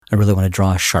I really want to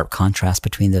draw a sharp contrast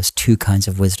between those two kinds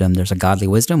of wisdom. There's a godly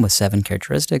wisdom with 7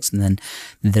 characteristics, and then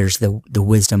there's the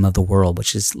wisdom of the world,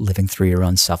 which is living through your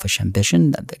own selfish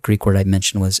ambition. The Greek word I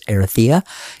mentioned was aletheia.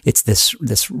 It's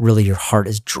this really your heart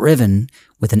is driven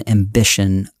with an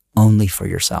ambition only for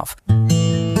yourself.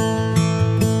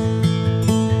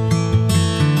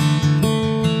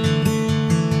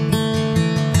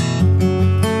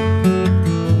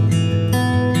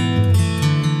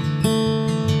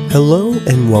 Hello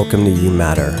and welcome to You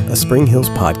Matter, a Spring Hills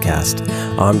podcast.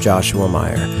 I'm Joshua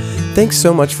Meyer. Thanks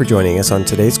so much for joining us on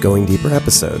today's Going Deeper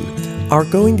episode. Our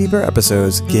Going Deeper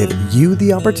episodes give you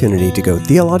the opportunity to go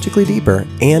theologically deeper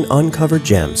and uncover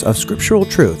gems of scriptural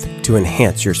truth to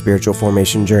enhance your spiritual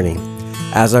formation journey.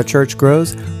 As our church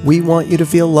grows, we want you to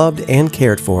feel loved and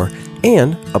cared for,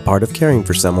 and a part of caring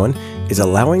for someone is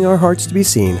allowing our hearts to be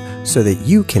seen so that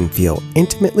you can feel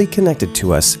intimately connected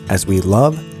to us as we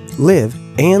love, live,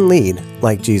 and lead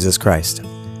like Jesus Christ.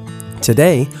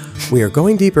 Today, we are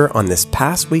going deeper on this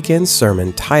past weekend's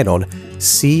sermon titled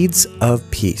Seeds of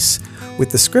Peace, with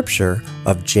the scripture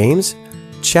of James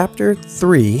chapter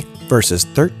 3, verses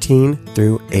 13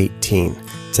 through 18.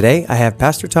 Today, I have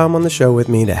Pastor Tom on the show with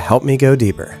me to help me go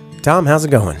deeper. Tom, how's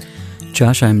it going?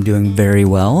 Josh, I'm doing very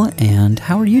well, and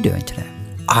how are you doing today?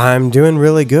 I'm doing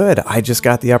really good. I just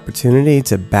got the opportunity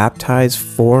to baptize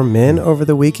 4 men over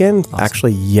the weekend,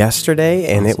 actually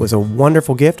yesterday, and it was a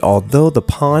wonderful gift, although the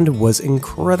pond was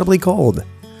incredibly cold.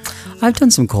 I've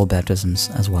done some cold baptisms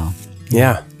as well.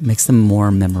 Yeah. Makes them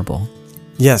more memorable.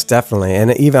 Yes, definitely.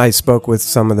 And even I spoke with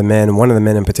some of the men. One of the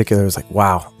men in particular was like,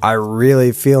 wow, I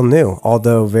really feel new,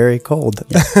 although very cold.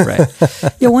 Yeah,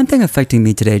 right. Yeah, one thing affecting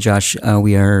me today, Josh,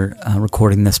 we are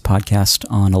recording this podcast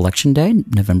on Election Day,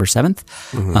 November 7th.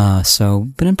 Mm-hmm. So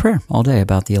been in prayer all day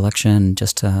about the election,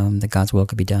 just that God's will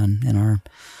could be done in our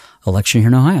election here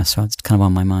in Ohio. So it's kind of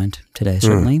on my mind today,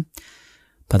 certainly.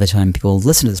 By the time people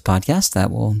listen to this podcast,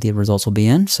 the results will be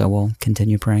in. So we'll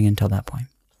continue praying until that point.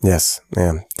 Yes,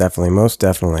 yeah, definitely, most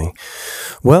definitely.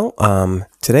 Well,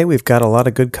 today we've got a lot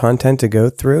of good content to go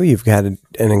through. You've got an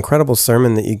incredible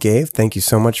sermon that you gave. Thank you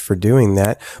so much for doing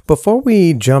that. Before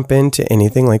we jump into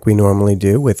anything like we normally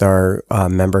do with our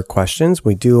member questions,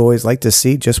 we do always like to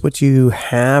see just what you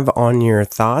have on your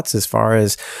thoughts as far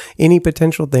as any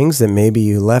potential things that maybe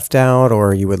you left out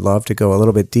or you would love to go a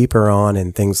little bit deeper on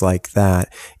and things like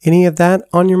that. Any of that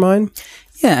on your mind?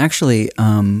 Yeah, actually,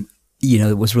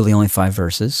 it was really only 5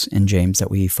 verses in James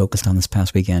that we focused on this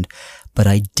past weekend, but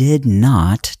I did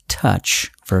not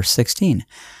touch verse 16.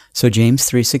 So James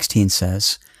 3:16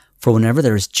 says, "For whenever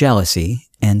there is jealousy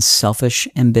and selfish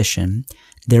ambition,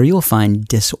 there you will find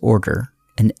disorder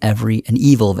and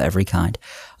evil of every kind."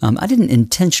 I didn't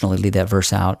intentionally leave that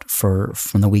verse out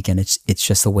from the weekend. It's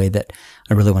just the way that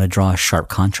I really want to draw a sharp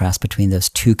contrast between those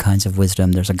two kinds of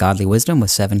wisdom. There's a godly wisdom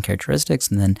with 7 characteristics,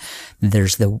 and then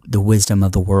there's the wisdom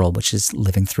of the world, which is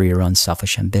living through your own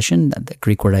selfish ambition. The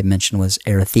Greek word I mentioned was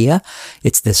aletheia.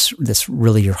 It's this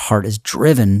really your heart is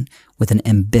driven with an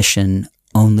ambition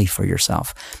only for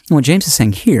yourself. And what James is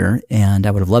saying here, and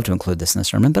I would have loved to include this in the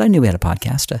sermon, but I knew we had a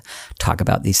podcast to talk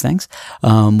about these things.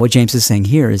 What James is saying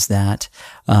here is that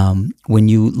when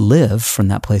you live from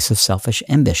that place of selfish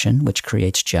ambition, which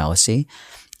creates jealousy,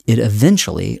 it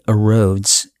eventually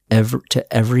erodes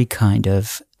to every kind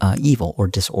of evil or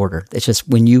disorder. It's just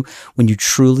when you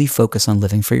truly focus on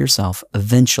living for yourself,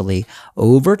 eventually,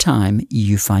 over time,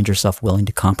 you find yourself willing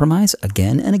to compromise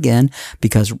again and again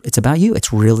because it's about you.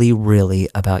 It's really, really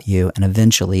about you. And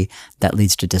eventually, that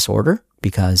leads to disorder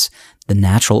because the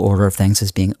natural order of things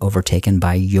is being overtaken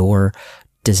by your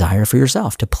desire for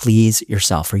yourself, to please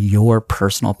yourself, for your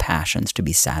personal passions to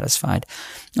be satisfied.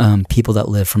 People that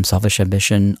live from selfish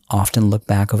ambition often look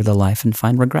back over their life and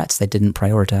find regrets. They didn't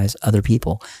prioritize other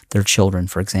people, their children,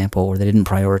 for example, or they didn't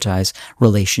prioritize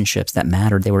relationships that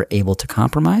mattered. They were able to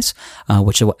compromise,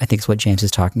 which I think is what James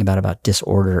is talking about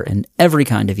disorder and every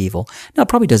kind of evil. Now, it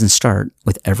probably doesn't start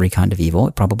with every kind of evil.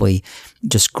 It probably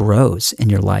just grows in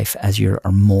your life as you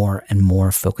are more and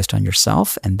more focused on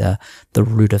yourself and the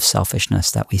root of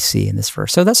selfishness that we see in this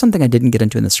verse. So that's something I didn't get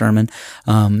into in the sermon,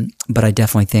 but I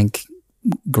definitely think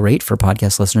great for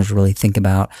podcast listeners to really think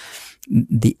about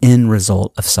the end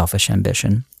result of selfish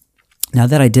ambition. Now,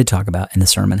 that I did talk about in the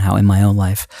sermon, how in my own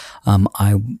life,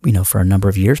 for a number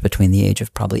of years, between the age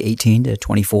of probably 18 to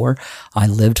 24, I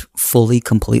lived fully,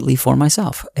 completely for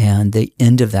myself. And the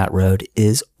end of that road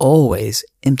is always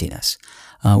emptiness.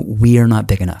 We are not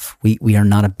big enough. We are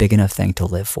not a big enough thing to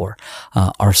live for.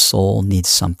 Our soul needs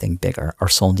something bigger. Our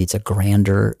soul needs a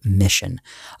grander mission,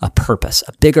 a purpose,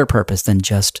 a bigger purpose than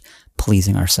just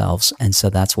pleasing ourselves. And so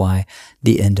that's why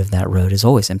the end of that road is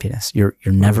always emptiness. You're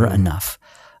never enough.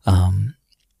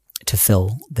 to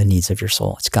fill the needs of your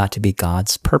soul. It's got to be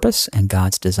God's purpose and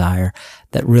God's desire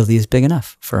that really is big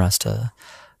enough for us to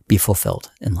be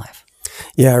fulfilled in life.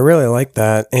 Yeah, I really like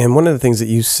that. And one of the things that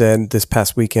you said this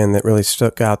past weekend that really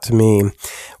stuck out to me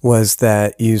was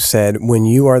that you said, when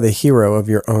you are the hero of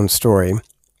your own story,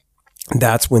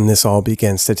 that's when this all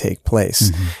begins to take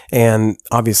place. Mm-hmm. And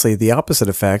obviously the opposite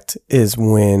effect is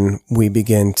when we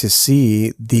begin to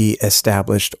see the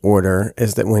established order,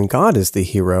 is that when God is the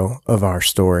hero of our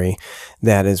story,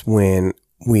 that is when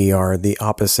we are the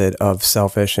opposite of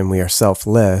selfish and we are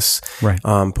selfless, right.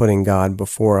 Putting God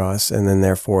before us. And then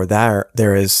therefore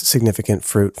there is significant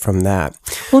fruit from that.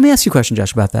 Well, let me ask you a question,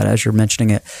 Josh, about that as you're mentioning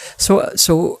it. So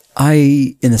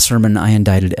in the sermon, I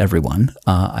indicted everyone.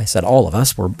 I said all of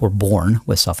us, we're born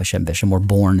with selfish ambition. We're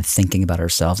born thinking about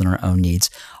ourselves and our own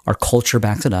needs. Our culture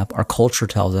backs it up. Our culture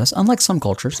tells us, unlike some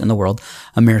cultures in the world,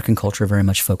 American culture very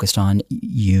much focused on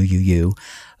you,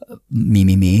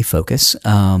 me focus.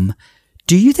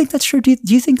 Do you think that's true? Do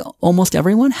you think almost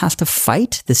everyone has to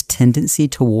fight this tendency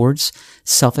towards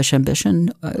selfish ambition?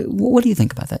 What do you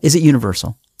think about that? Is it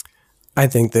universal? I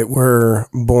think that we're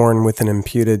born with an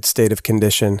imputed state of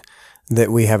condition, that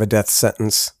we have a death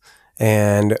sentence,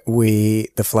 and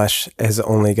the flesh has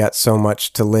only got so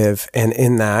much to live. And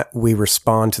in that, we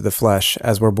respond to the flesh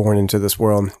as we're born into this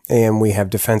world. And we have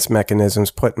defense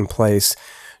mechanisms put in place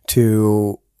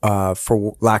to,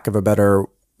 for lack of a better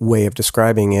way of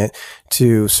describing it,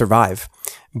 to survive.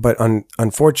 But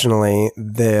unfortunately,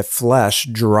 the flesh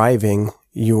driving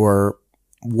your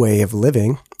way of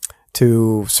living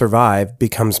to survive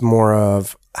becomes more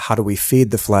of, how do we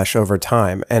feed the flesh over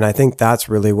time? And I think that's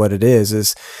really what it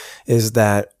is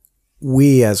that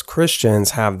we as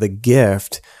Christians have the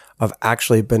gift of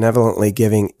actually benevolently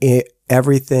giving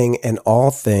everything and all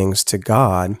things to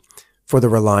God for the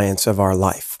reliance of our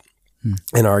life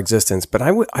in our existence. But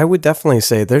I would definitely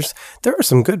say there are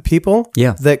some good people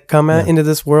that come into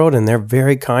this world, and they're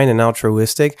very kind and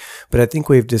altruistic. But I think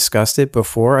we've discussed it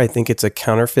before. I think it's a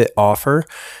counterfeit offer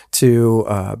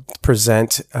to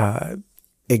present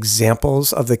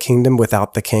examples of the kingdom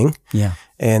without the king. Yeah.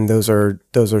 And those are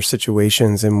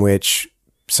situations in which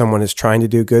someone is trying to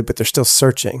do good, but they're still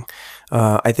searching.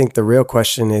 I think the real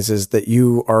question is that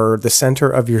you are the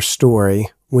center of your story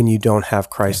when you don't have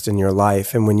Christ in your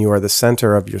life. And when you are the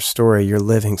center of your story, you're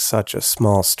living such a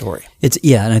small story.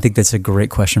 And I think that's a great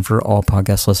question for all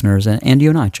podcast listeners and you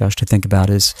and I, Josh, to think about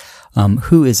is,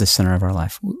 who is the center of our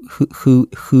life? Who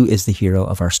is the hero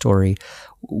of our story?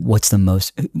 What's the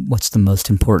most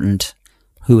important?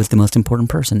 Who is the most important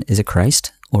person? Is it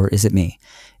Christ or is it me?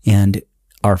 And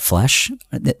our flesh,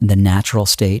 the natural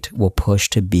state, will push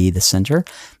to be the center.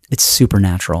 It's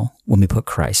supernatural when we put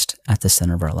Christ at the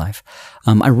center of our life.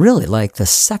 I really like the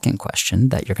second question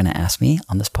that you're going to ask me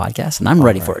on this podcast, and I'm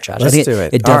ready for it, Josh. Let's do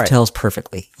it. It dovetails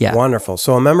perfectly. Yeah. Wonderful.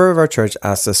 So a member of our church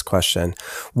asked this question: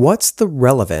 what's the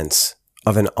relevance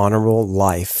of an honorable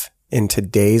life in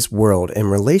today's world in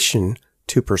relation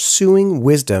to pursuing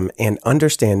wisdom and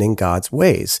understanding God's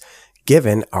ways,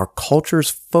 given our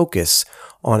culture's focus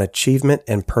on achievement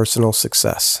and personal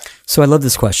success? So I love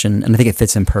this question, and I think it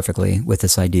fits in perfectly with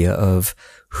this idea of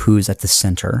who's at the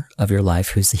center of your life,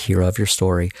 who's the hero of your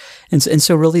story. And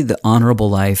so really the honorable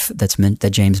life that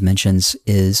James mentions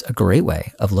is a great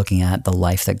way of looking at the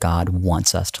life that God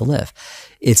wants us to live.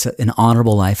 It's an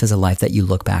honorable life is a life that you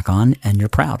look back on and you're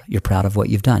proud. You're proud of what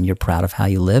you've done. You're proud of how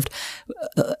you lived.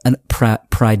 And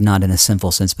pride not in a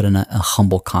sinful sense, but in a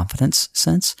humble confidence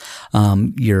sense.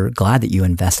 You're glad that you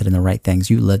invested in the right things.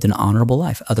 You lived an honorable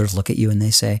life. Others look at you and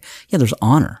they say, yeah, there's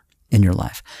honor in your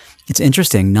life. It's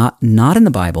interesting, not in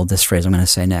the Bible, this phrase I'm going to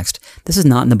say next. This is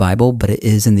not in the Bible, but it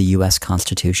is in the U.S.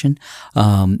 Constitution.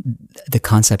 The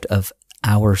concept of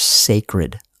our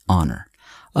sacred honor.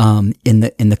 In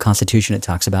the Constitution, it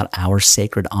talks about our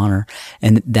sacred honor,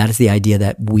 and that is the idea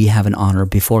that we have an honor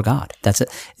before God. That's it.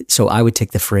 So I would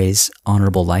take the phrase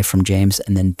 "honorable life" from James,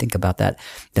 and then think about that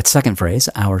second phrase,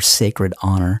 our sacred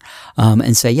honor,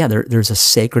 and say, yeah, there's a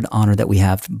sacred honor that we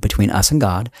have between us and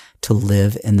God to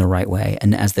live in the right way.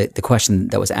 And as the question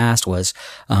that was asked was,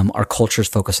 our culture's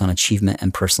focus on achievement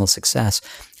and personal success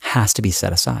has to be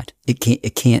set aside. We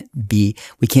can't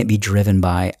be driven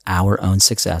by our own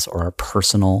success or our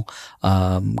personal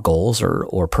goals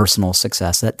or personal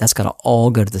success. That's got to all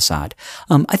go to the side.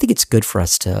 I think it's good for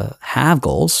us to have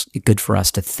goals. It's good for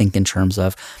us to think in terms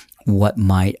of what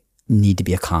might need to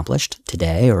be accomplished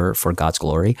today or for God's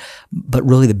glory. But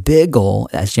really the big goal,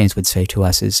 as James would say to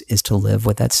us, is to live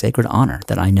with that sacred honor,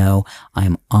 that I know I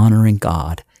am honoring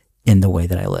God in the way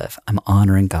that I live. I'm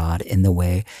honoring God in the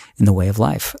way of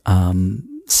life.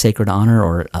 Sacred honor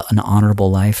or an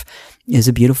honorable life is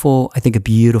a beautiful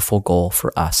goal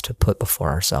for us to put before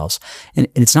ourselves. And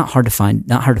it's not hard to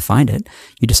find it.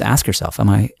 You just ask yourself,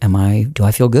 do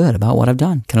I feel good about what I've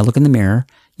done? Can I look in the mirror,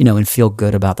 and feel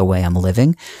good about the way I'm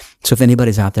living? So if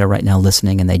anybody's out there right now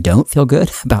listening and they don't feel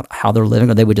good about how they're living,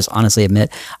 or they would just honestly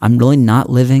admit, I'm really not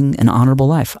living an honorable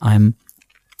life. I'm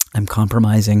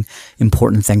compromising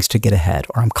important things to get ahead,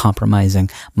 or I'm compromising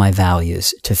my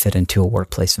values to fit into a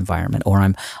workplace environment, or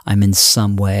I'm in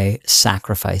some way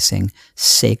sacrificing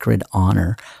sacred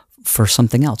honor for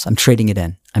something else. I'm trading it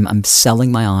in. I'm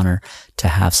selling my honor to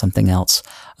have something else.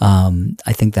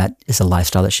 I think that is a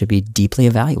lifestyle that should be deeply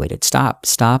evaluated. Stop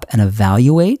and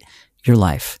evaluate your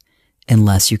life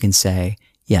unless you can say,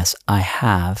 yes, I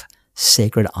have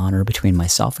sacred honor between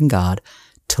myself and God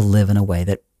to live in a way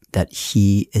that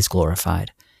He is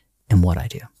glorified in what I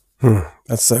do.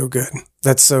 That's so good.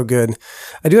 That's so good.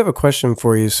 I do have a question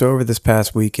for you. So over this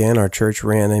past weekend, our church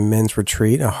ran a men's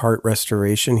retreat, a heart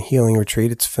restoration healing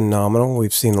retreat. It's phenomenal.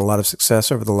 We've seen a lot of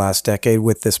success over the last decade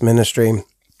with this ministry.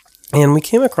 And we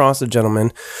came across a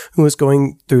gentleman who was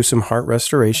going through some heart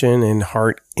restoration and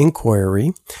heart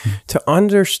inquiry to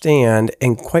understand,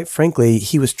 and quite frankly,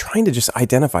 he was trying to just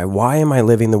identify, why am I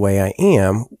living the way I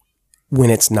am when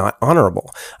it's not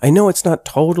honorable? I know it's not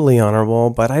totally honorable,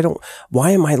 but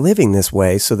why am I living this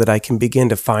way, so that I can begin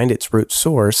to find its root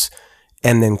source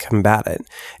and then combat it?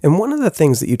 And one of the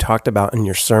things that you talked about in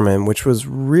your sermon, which was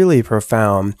really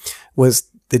profound, was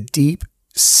the deep,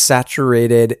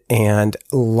 saturated, and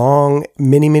long,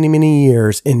 many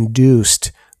years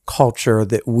induced culture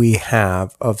that we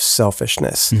have of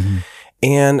selfishness. Mm-hmm.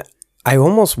 And I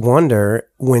almost wonder,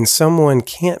 when someone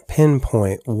can't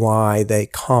pinpoint why they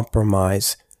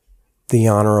compromise the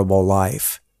honorable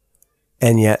life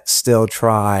and yet still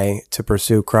try to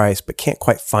pursue Christ, but can't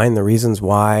quite find the reasons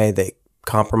why they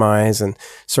compromise in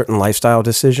certain lifestyle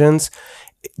decisions.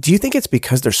 Do you think it's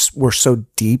because we're so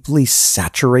deeply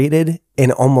saturated,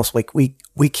 and almost like we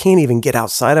can't even get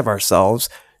outside of ourselves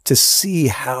to see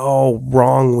how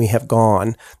wrong we have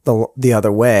gone the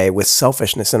other way with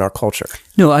selfishness in our culture?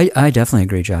 No, I definitely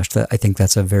agree, Josh. I think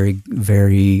that's a very,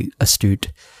 very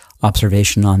astute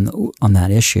observation on that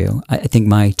issue. I think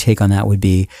my take on that would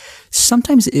be,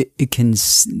 sometimes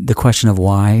the question of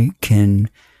why can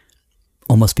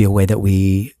almost be a way that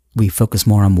we focus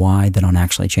more on why than on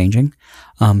actually changing.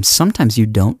 Sometimes you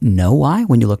don't know why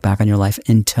when you look back on your life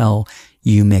until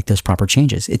you make those proper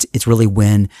changes. It's really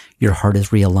when your heart is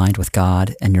realigned with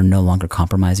God and you're no longer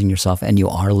compromising yourself and you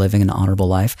are living an honorable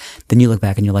life. Then you look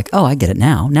back and you're like, oh, I get it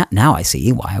now. Now I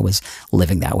see why I was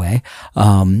living that way.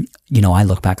 I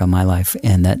look back on my life,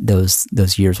 and that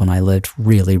those years when I lived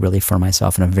really, really for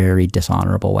myself in a very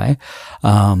dishonorable way.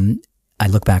 I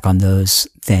look back on those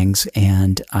things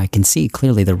and I can see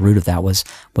clearly the root of that was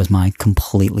my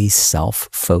completely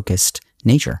self-focused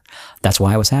nature. That's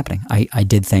why it was happening. I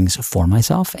did things for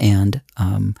myself and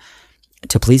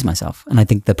to please myself. And I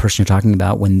think the person you're talking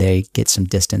about, when they get some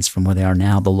distance from where they are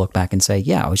now, they'll look back and say,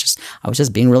 yeah, I was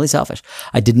just being really selfish.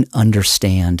 I didn't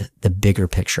understand the bigger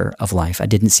picture of life. I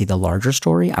didn't see the larger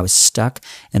story. I was stuck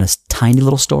in a tiny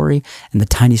little story. In the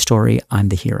tiny story, I'm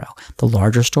the hero. The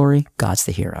larger story, God's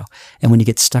the hero. And when you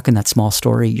get stuck in that small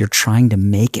story, you're trying to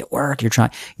make it work.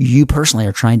 You personally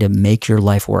are trying to make your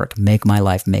life work, make my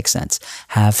life make sense,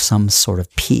 have some sort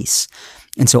of peace.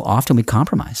 And so often we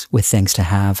compromise with things to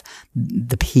have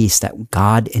the peace that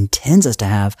God intends us to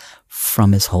have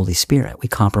from His Holy Spirit. We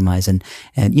compromise, and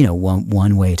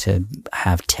one way to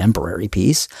have temporary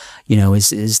peace,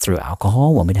 is through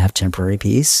alcohol. One way to have temporary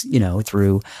peace,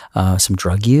 through some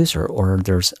drug use, or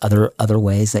there's other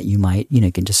ways that you might, you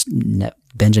can just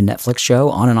binge a Netflix show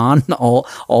on and on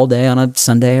all day on a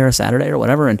Sunday or a Saturday or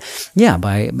whatever. And yeah,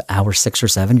 by hour 6 or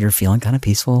 7, you're feeling kind of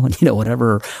peaceful and,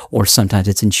 whatever. Or sometimes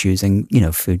it's in choosing,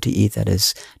 food to eat that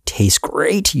tastes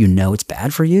great. It's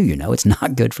bad for you. It's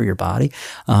not good for your body.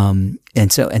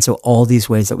 And so all these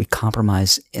ways that we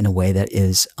compromise in a way that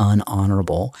is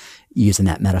unhonorable, using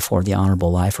that metaphor, the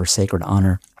honorable life or sacred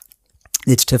honor,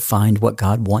 it's to find what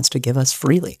God wants to give us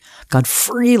freely. God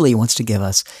freely wants to give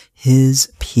us His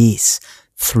peace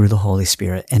through the Holy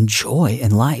Spirit, and joy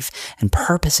in life, and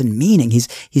purpose and meaning.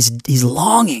 He's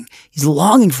longing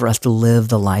for us to live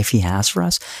the life He has for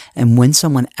us. And when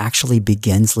someone actually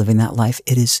begins living that life,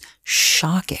 it is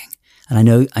shocking. And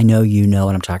I know you know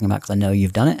what I'm talking about, because I know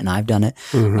you've done it and I've done it.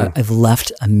 Mm-hmm. I've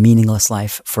left a meaningless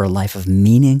life for a life of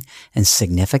meaning and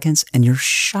significance, and you're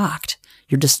shocked.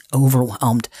 You're just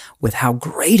overwhelmed with how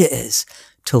great it is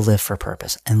to live for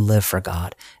purpose and live for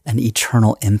God, an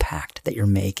eternal impact that you're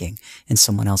making in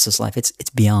someone else's life. It's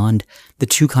beyond, the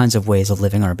two kinds of ways of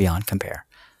living are beyond compare.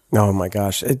 Oh my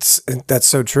gosh, that's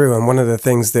so true. And one of the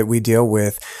things that we deal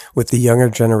with the younger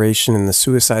generation and the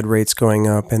suicide rates going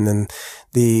up, and then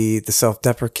the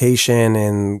self-deprecation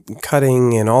and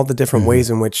cutting and all the different ways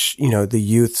in which, the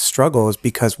youth struggle, is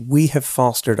because we have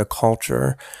fostered a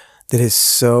culture that is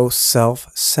so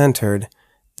self-centered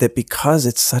that because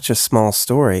it's such a small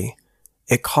story,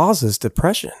 it causes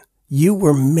depression. You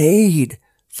were made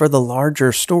for the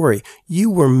larger story. You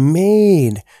were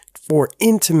made for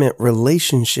intimate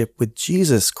relationship with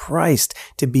Jesus Christ,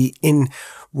 to be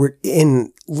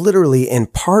literally in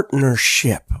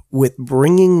partnership with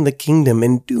bringing the kingdom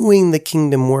and doing the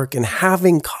kingdom work and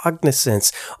having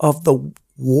cognizance of the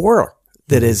war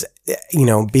that is,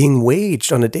 being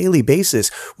waged on a daily basis.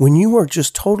 When you are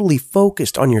just totally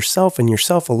focused on yourself and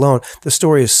yourself alone, the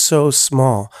story is so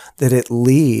small that it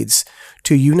leads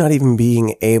to you not even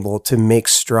being able to make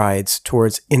strides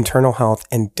towards internal health,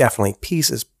 and definitely peace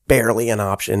is barely an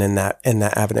option in that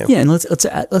avenue. Yeah, and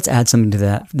let's add something to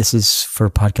that. This is for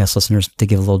podcast listeners to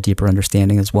give a little deeper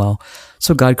understanding as well.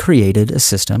 So God created a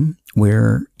system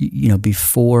where,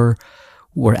 before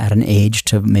we're at an age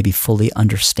to maybe fully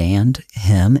understand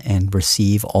Him and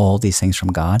receive all these things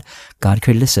from God, God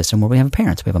created a system where we have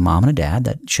parents. We have a mom and a dad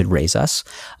that should raise us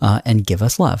and give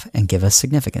us love and give us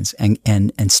significance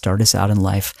and start us out in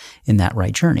life in that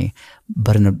right journey.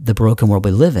 But in the broken world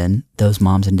we live in, those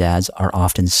moms and dads are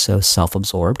often so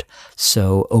self-absorbed,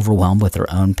 so overwhelmed with their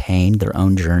own pain, their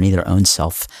own journey, their own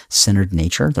self-centered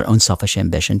nature, their own selfish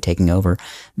ambition taking over,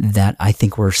 that I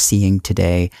think we're seeing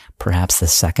today perhaps the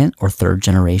second or third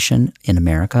generation in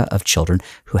America of children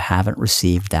who haven't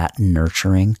received that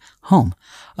nurturing home,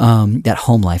 that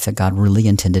home life that God really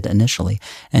intended initially.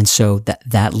 And so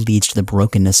that leads to the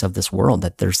brokenness of this world,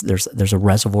 that there's a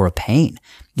reservoir of pain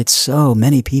that so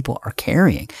many people are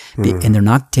carrying, and they're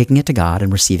not taking it to God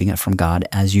and receiving it from God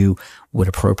as you would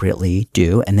appropriately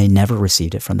do. And they never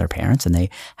received it from their parents, and they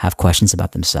have questions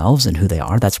about themselves and who they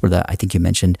are. That's where I think you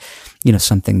mentioned,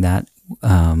 something that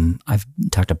I've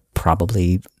talked to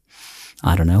probably,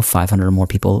 500 or more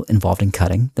people involved in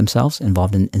cutting themselves,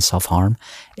 involved in self-harm.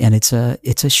 And it's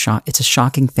a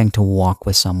shocking thing to walk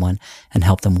with someone and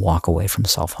help them walk away from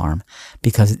self-harm,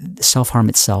 because self-harm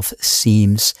itself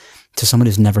seems, to someone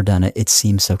who's never done it, it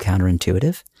seems so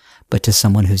counterintuitive. But to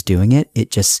someone who's doing it,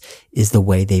 it just is the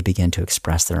way they begin to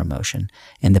express their emotion.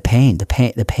 And the pain,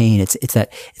 it's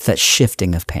that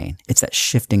shifting of pain. It's that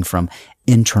shifting from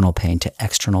internal pain to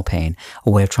external pain,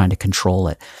 a way of trying to control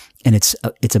it. And it's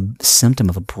a symptom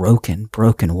of a broken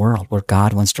world where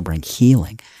God wants to bring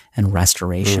healing and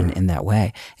restoration in that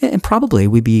way. And probably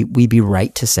we'd be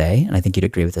right to say, and I think you'd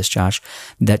agree with this, Josh,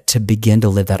 that to begin to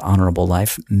live that honorable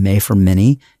life may for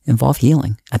many involve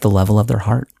healing at the level of their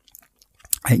heart.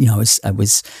 I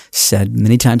was said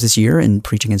many times this year in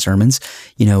preaching and sermons,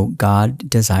 God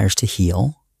desires to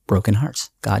heal broken hearts.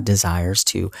 God desires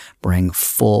to bring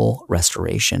full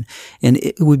restoration. And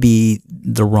it would be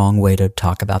the wrong way to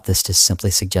talk about this to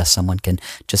simply suggest someone can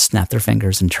just snap their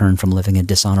fingers and turn from living a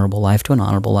dishonorable life to an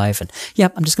honorable life. And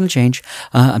I'm just going to change.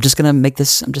 I'm just going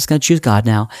to choose God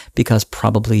now, because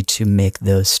probably to make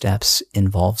those steps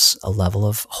involves a level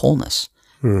of wholeness,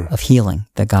 of healing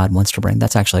that God wants to bring.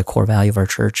 That's actually a core value of our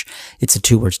church. It's the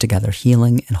two words together,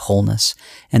 healing and wholeness.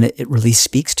 And it really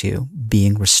speaks to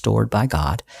being restored by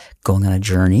God, going on a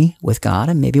journey with God,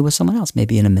 and maybe with someone else,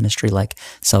 maybe in a ministry like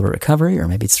Celebrate Recovery, or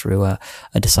maybe it's through a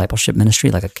discipleship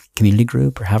ministry like a community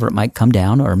group, or however it might come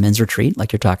down, or a men's retreat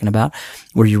like you're talking about,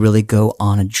 where you really go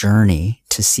on a journey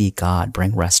to see God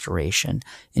bring restoration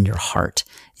in your heart,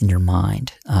 in your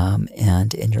mind,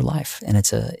 and in your life. And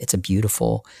it's a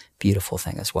beautiful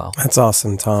thing as well. That's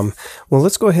awesome, Tom. Well,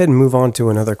 let's go ahead and move on to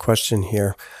another question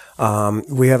here.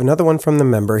 We have another one from the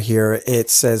member here. It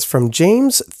says, from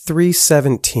James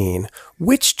 3:17,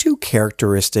 which two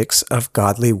characteristics of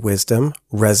godly wisdom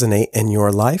resonate in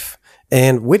your life?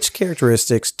 And which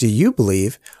characteristics do you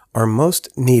believe are most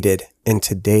needed in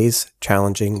today's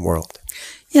challenging world?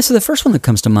 Yeah, so the first one that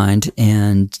comes to mind,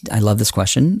 and I love this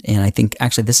question, and I think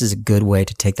actually this is a good way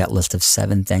to take that list of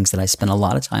 7 things that I spent a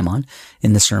lot of time on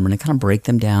in the sermon and kind of break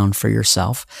them down for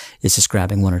yourself, is just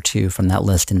grabbing 1 or 2 from that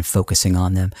list and focusing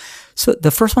on them. So the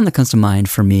first one that comes to mind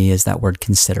for me is that word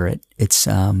considerate. It's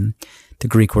the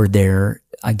Greek word there.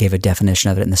 I gave a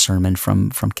definition of it in the sermon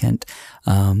from Kent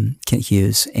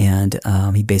Hughes, and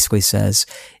he basically says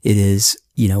it is,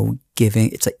 giving.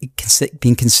 It's like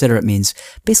being considerate means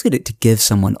basically to give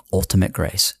someone ultimate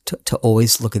grace, to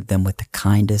always look at them with the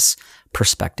kindest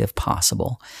perspective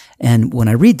possible. And when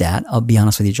I read that, I'll be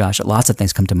honest with you, Josh, lots of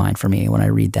things come to mind for me when I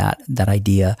read that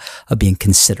idea of being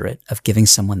considerate, of giving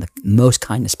someone the most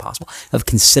kindness possible, of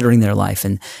considering their life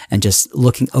and just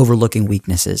overlooking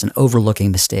weaknesses and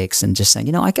overlooking mistakes and just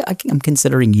saying, I'm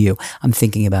considering you. I'm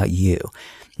thinking about you.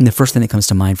 And the first thing that comes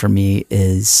to mind for me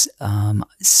is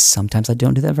sometimes I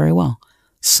don't do that very well.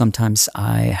 Sometimes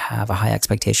I have a high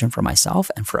expectation for myself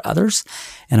and for others,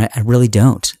 and I really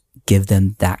don't give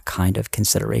them that kind of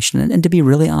consideration. And to be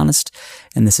really honest,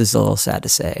 and this is a little sad to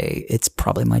say, it's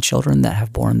probably my children that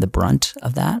have borne the brunt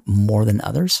of that more than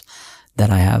others, that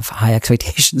I have high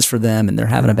expectations for them and they're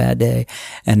having a bad day.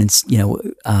 And it's,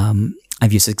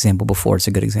 I've used this example before. It's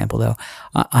a good example though.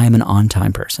 I am an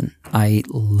on-time person. I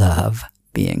love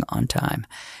being on time.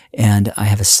 And I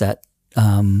have a set,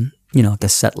 like a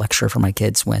set lecture for my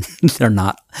kids when they're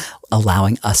not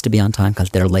allowing us to be on time because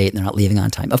they're late and they're not leaving on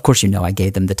time. Of course, I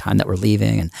gave them the time that we're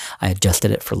leaving and I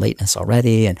adjusted it for lateness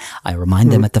already. And I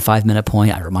remind them at the 5-minute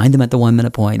point. I remind them at the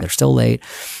 1-minute point. They're still late.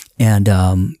 And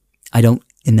I don't,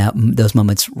 in those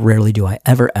moments, rarely do I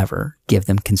ever give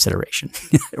them consideration.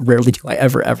 Rarely do I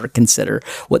ever consider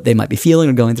what they might be feeling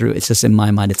or going through. It's just in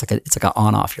my mind, it's like an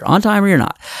on-off. You're on time or you're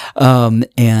not.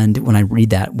 And when I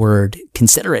read that word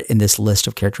considerate in this list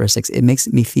of characteristics, it makes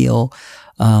me feel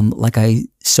like I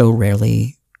so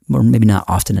rarely, or maybe not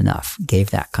often enough,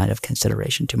 gave that kind of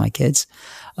consideration to my kids.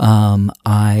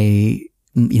 My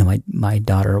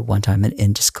daughter one time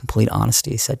in just complete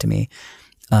honesty said to me,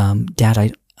 Dad,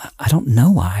 I don't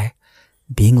know why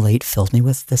being late fills me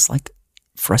with this like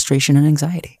frustration and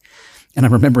anxiety. And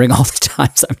I'm remembering all the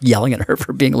times I'm yelling at her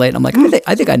for being late. And I'm like,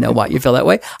 I think I know why you feel that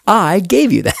way. I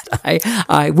gave you that.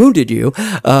 I wounded you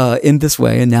in this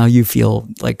way. And now you feel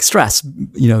like stress,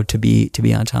 to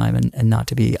be on time and not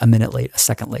to be a minute late, a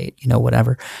second late,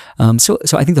 whatever. So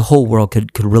I think the whole world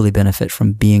could really benefit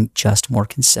from being just more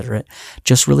considerate,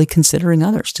 just really considering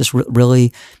others, just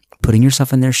really putting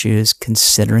yourself in their shoes,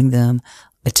 considering them,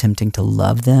 attempting to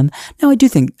love them. Now, I do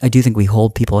think we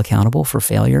hold people accountable for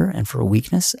failure and for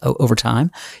weakness over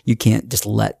time. You can't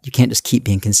just keep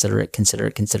being considerate.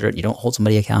 You don't hold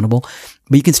somebody accountable,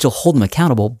 but you can still hold them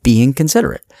accountable being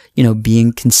considerate,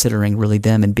 being considering really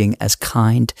them and being as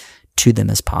kind to them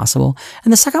as possible.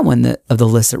 And the second one of the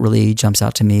list that really jumps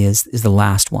out to me is the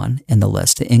last one in the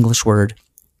list, the English word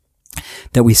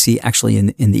that we see actually in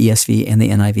the ESV and the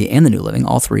NIV and the New Living.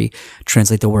 All three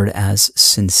translate the word as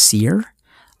sincere.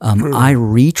 I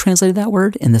retranslated that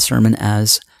word in the sermon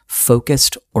as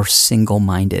focused or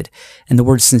single-minded. And the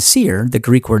word sincere, the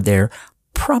Greek word there,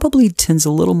 probably tends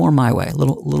a little more my way, a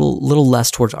little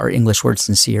less towards our English word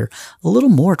sincere, a little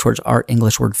more towards our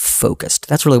English word focused.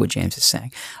 That's really what James is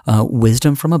saying.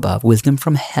 Wisdom from above, wisdom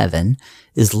from heaven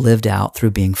is lived out through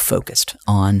being focused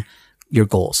on your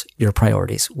goals, your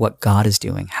priorities, what God is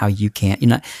doing, how you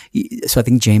can, so I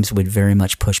think James would very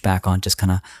much push back on just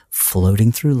kind of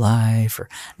floating through life or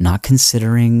not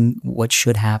considering what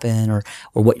should happen or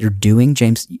what you're doing.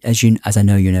 James, as I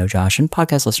know, Josh, and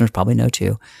podcast listeners probably know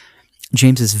too,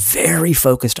 James is very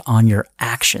focused on your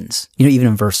actions. Even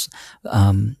in verse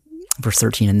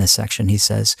 13 in this section, he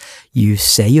says, you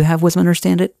say you have wisdom,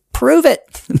 understand it, prove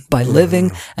it by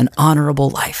living an honorable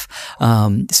life.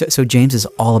 So James is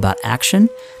all about action.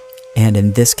 And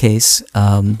in this case,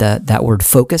 that word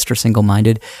focused or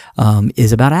single-minded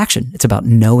is about action. It's about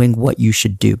knowing what you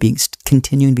should do,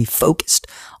 continuing to be focused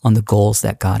on the goals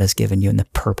that God has given you and the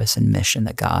purpose and mission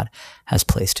that God has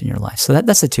placed in your life. So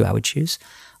that's the two I would choose.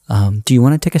 Do you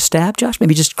want to take a stab, Josh?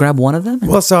 Maybe just grab one of them?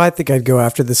 Well, so I think I'd go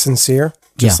after the sincere,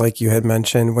 just like you had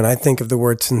mentioned. When I think of the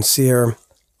word sincere,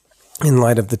 in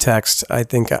light of the text, I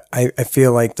think I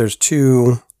feel like there's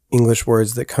two English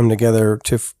words that come together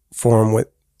to form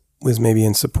what was maybe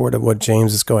in support of what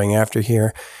James is going after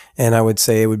here. And I would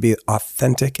say it would be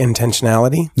authentic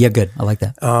intentionality. Yeah, good. I like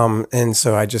that. And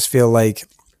so I just feel like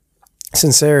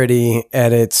sincerity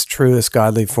at its truest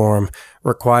godly form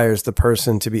requires the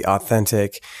person to be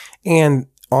authentic and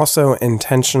also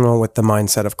intentional with the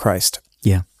mindset of Christ.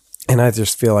 Yeah. And I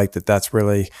just feel like that's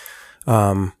really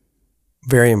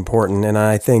very important. And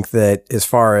I think that as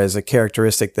far as a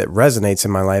characteristic that resonates in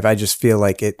my life, I just feel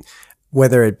like it,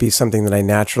 whether it be something that I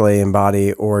naturally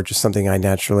embody or just something I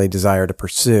naturally desire to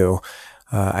pursue,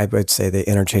 I would say they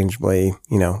interchangeably,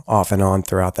 off and on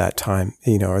throughout that time,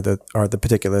 are the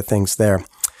particular things there.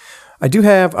 I do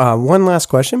have one last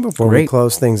question before we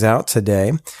close things out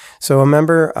today. So a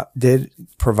member did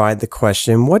provide the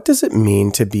question, what does it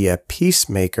mean to be a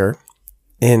peacemaker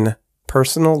in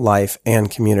personal life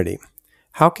and community?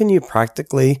 How can you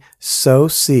practically sow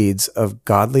seeds of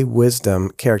godly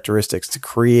wisdom characteristics to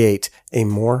create a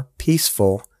more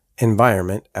peaceful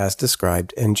environment as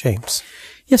described in James?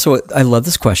 Yeah, so I love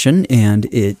this question, and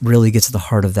it really gets to the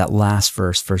heart of that last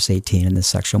verse, verse 18 in this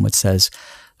section, which says,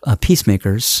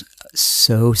 peacemakers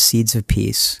sow seeds of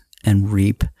peace and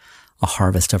reap a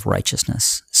harvest of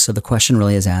righteousness. So the question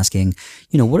really is asking,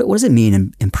 what does it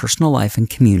mean in personal life and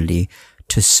community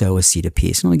to sow a seed of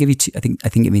peace? And I'll give you two, I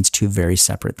think it means two very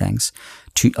separate things.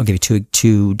 I'll give you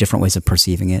two different ways of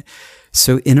perceiving it.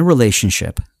 So in a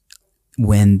relationship,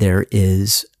 when there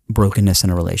is brokenness in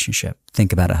a relationship,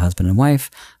 think about a husband and wife,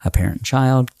 a parent and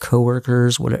child,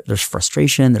 coworkers, there's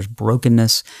frustration, there's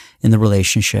brokenness in the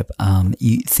relationship.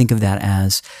 You think of that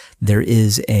as there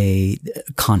is a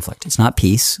conflict. It's not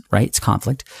peace, right? It's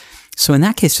conflict. So in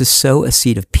that case, to sow a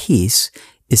seed of peace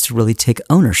is to really take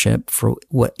ownership for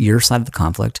what your side of the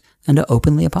conflict and to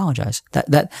openly apologize.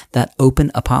 That open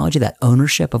apology, that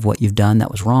ownership of what you've done that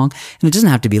was wrong. And it doesn't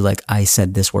have to be like, I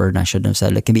said this word and I shouldn't have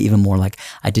said it. It can be even more like,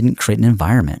 I didn't create an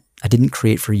environment. I didn't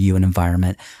create for you an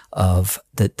environment of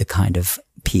the kind of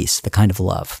peace, the kind of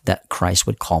love that Christ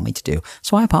would call me to do.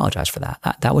 So I apologize for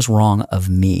that. That was wrong of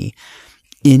me.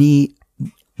 Any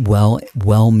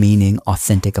well-meaning,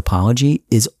 authentic apology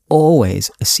is always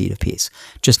a seed of peace.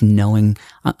 Just knowing,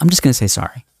 I'm just going to say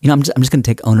sorry. I'm just going to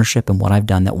take ownership in what I've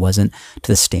done that wasn't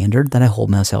to the standard that I hold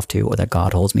myself to or that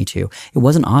God holds me to. It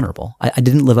wasn't honorable. I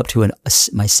didn't live up to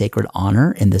my sacred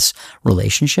honor in this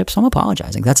relationship, so I'm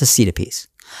apologizing. That's a seed of peace.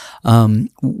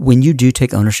 When you do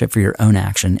take ownership for your own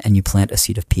action and you plant a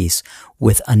seed of peace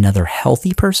with another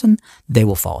healthy person, they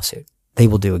will follow suit. They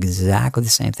will do exactly the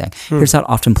same thing. Here's how it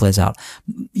often plays out.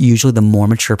 Usually the more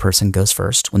mature person goes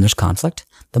first when there's conflict.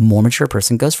 The more mature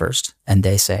person goes first and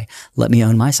they say, let me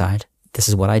own my side. This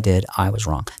is what I did. I was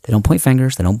wrong. They don't point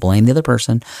fingers. They don't blame the other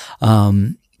person.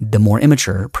 The more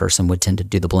immature person would tend to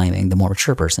do the blaming. The more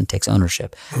mature person takes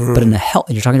ownership. But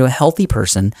you're talking to a healthy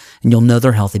person, and you'll know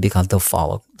they're healthy because they'll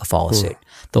follow suit.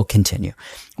 They'll continue.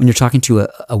 When you're talking to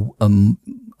an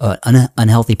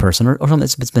unhealthy person or someone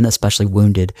that's been especially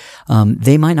wounded,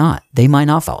 they might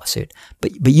not follow suit.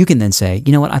 But you can then say,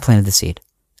 you know what? I planted the seed,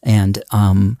 and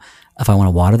if I want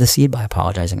to water the seed by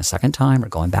apologizing a second time or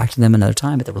going back to them another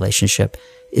time, if the relationship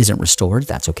isn't restored,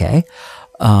 that's okay.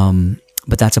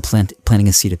 But that's planting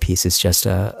a seed of peace. It's just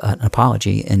an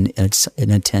apology in an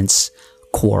intense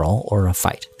quarrel or a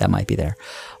fight that might be there.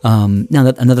 Now,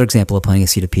 another example of planting a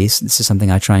seed of peace, this is something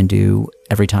I try and do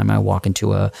every time I walk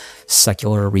into a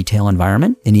secular retail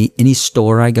environment. Any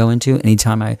store I go into,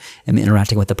 anytime I am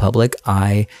interacting with the public,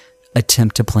 I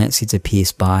attempt to plant seeds of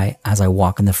peace by, as I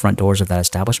walk in the front doors of that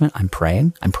establishment, I'm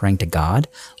praying to God,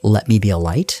 let me be a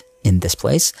light in this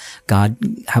place. God,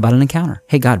 how about an encounter?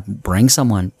 Hey, God, bring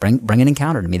an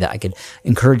encounter to me that I could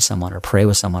encourage someone or pray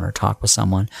with someone or talk with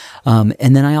someone.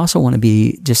 And then I also want to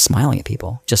be just smiling at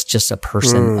people, just a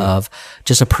person of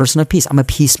peace. I'm a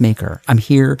peacemaker. I'm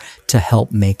here to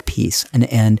help make peace.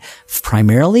 And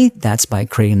primarily that's by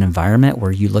creating an environment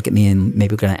where you look at me and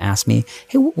maybe you're going to ask me,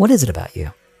 hey, what is it about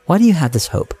you? Why do you have this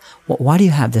hope? Why do you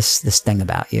have this thing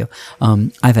about you?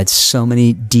 I've had so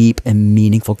many deep and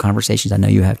meaningful conversations. I know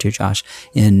you have too, Josh,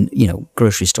 in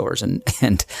grocery stores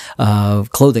and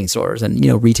clothing stores and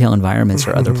retail environments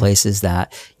or other places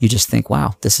that you just think,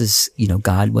 wow, this is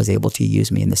God was able to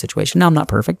use me in this situation. Now I'm not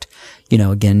perfect.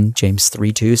 Again, James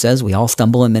 3:2 says we all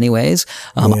stumble in many ways.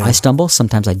 I stumble.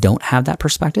 Sometimes I don't have that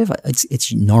perspective.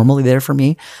 It's normally there for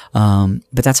me,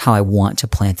 but that's how I want to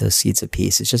plant those seeds of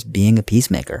peace. It's just being a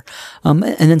peacemaker. And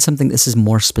then something, this is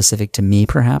more specific to me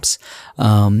perhaps,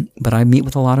 but I meet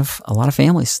with a lot of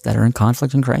families that are in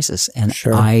conflict and crisis. And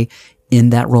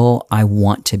in that role, I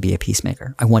want to be a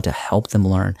peacemaker. I want to help them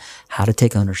learn how to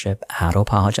take ownership, how to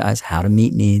apologize, how to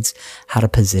meet needs, how to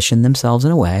position themselves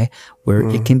in a way where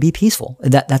it can be peaceful.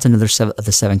 That's another of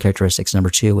the 7 characteristics. Number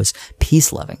 2 was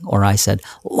peace loving, or I said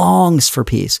longs for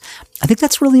peace. I think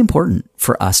that's really important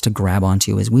for us to grab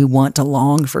onto, is we want to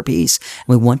long for peace. And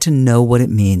we want to know what it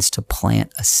means to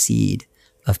plant a seed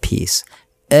of peace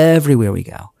everywhere we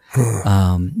go.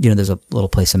 There's a little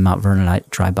place in Mount Vernon. I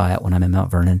drive by it when I'm in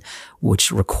Mount Vernon, which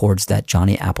records that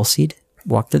Johnny Appleseed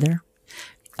walked through there.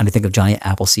 And I think of Johnny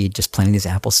Appleseed just planting these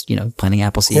apples, planting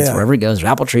apple seeds wherever he goes.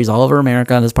 There's apple trees all over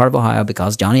America in this part of Ohio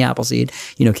because Johnny Appleseed,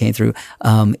 came through.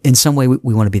 In some way,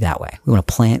 we want to be that way. We want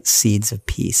to plant seeds of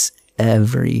peace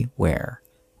everywhere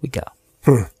we go.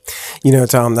 You know,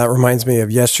 Tom, that reminds me of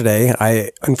yesterday.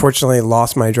 I unfortunately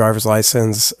lost my driver's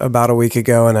license about a week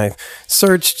ago, and I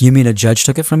searched. You mean a judge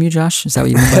took it from you, Josh? Is that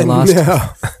what you mean by lost? No,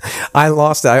 I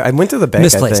lost it. I went to the bank.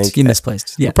 Misplaced. I think. You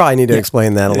misplaced. Yeah. You probably need to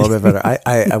explain that a little bit better.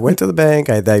 I went to the bank.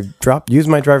 I used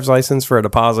my driver's license for a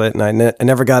deposit, and I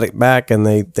never got it back, and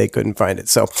they couldn't find it.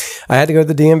 So I had to go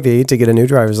to the DMV to get a new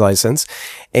driver's license.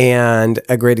 And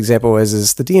a great example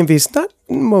is the DMV is not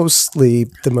mostly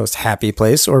the most happy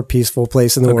place or peaceful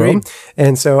place in the world.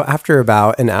 And so after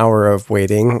about an hour of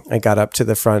waiting, I got up to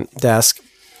the front desk,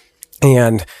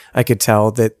 and I could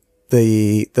tell that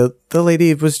the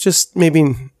lady was just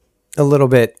maybe a little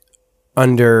bit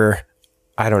under,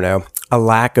 I don't know, a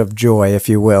lack of joy, if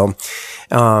you will.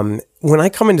 When I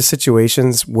come into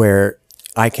situations where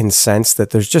I can sense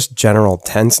that there's just general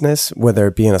tenseness, whether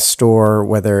it be in a store,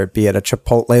 whether it be at a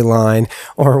Chipotle line,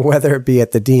 or whether it be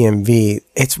at the DMV,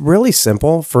 it's really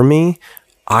simple for me.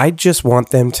 I just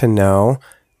want them to know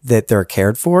that they're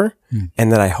cared for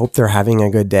and that I hope they're having a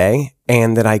good day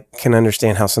and that I can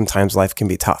understand how sometimes life can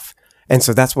be tough. And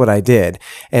so that's what I did.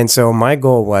 And so my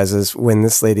goal is when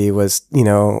this lady was,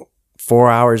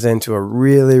 4 hours into a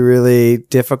really, really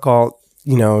difficult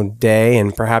day,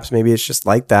 and perhaps maybe it's just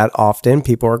like that. Often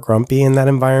people are grumpy in that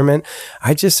environment.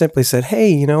 I just simply said,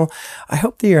 hey, I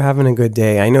hope that you're having a good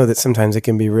day. I know that sometimes it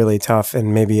can be really tough,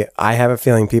 and maybe I have a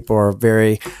feeling people are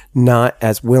very not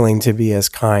as willing to be as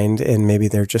kind, and maybe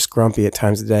they're just grumpy at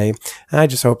times of the day. And I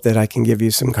just hope that I can give you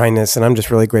some kindness, and I'm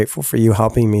just really grateful for you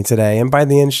helping me today. And by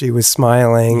the end, she was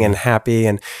smiling and happy,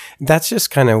 and that's just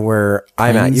kind of where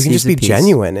I'm at. You can just be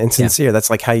genuine and sincere. Yeah.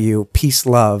 That's like how you peace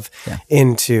love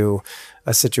into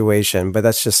a situation. But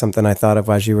that's just something I thought of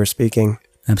as you were speaking.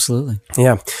 Absolutely.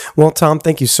 Yeah. Well, Tom,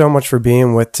 thank you so much for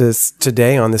being with us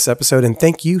today on this episode. And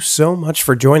thank you so much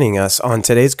for joining us on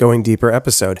today's Going Deeper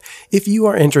episode. If you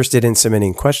are interested in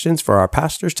submitting questions for our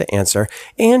pastors to answer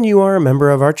and you are a member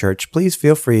of our church, please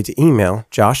feel free to email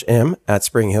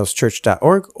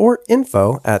joshm@springhillschurch.org or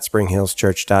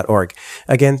info@springhillschurch.org.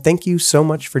 Again, thank you so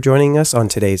much for joining us on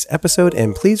today's episode.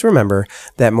 And please remember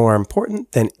that more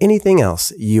important than anything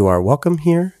else, you are welcome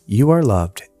here, you are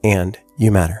loved, and you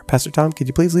matter. Pastor Tom, could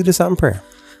you please lead us out in prayer?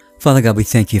 Father God, we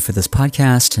thank you for this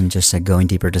podcast and just a going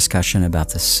deeper discussion about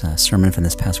this sermon from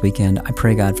this past weekend. I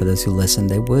pray, God, for those who listen,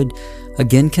 they would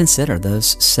again consider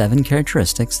those 7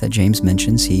 characteristics that James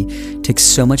mentions. He takes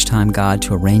so much time, God,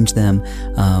 to arrange them.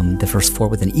 The first 4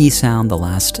 with an E sound, the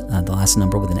last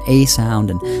number with an A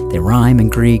sound, and they rhyme in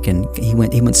Greek. And he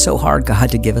went so hard, God,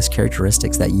 to give us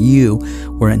characteristics that you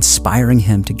were inspiring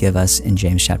him to give us in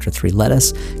James chapter 3. Let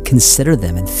us consider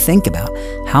them and think about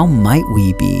how might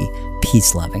we be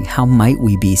peace-loving? How might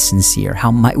we be sincere?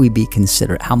 How might we be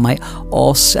considerate? How might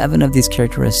all 7 of these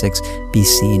characteristics be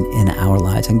seen in our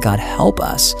lives? And God, help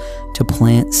us to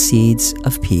plant seeds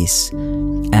of peace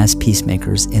as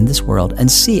peacemakers in this world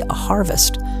and see a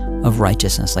harvest of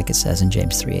righteousness, like it says in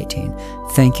James 3:18.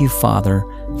 Thank you, Father,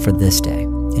 for this day.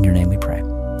 In your name we pray.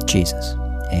 Jesus,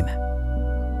 amen.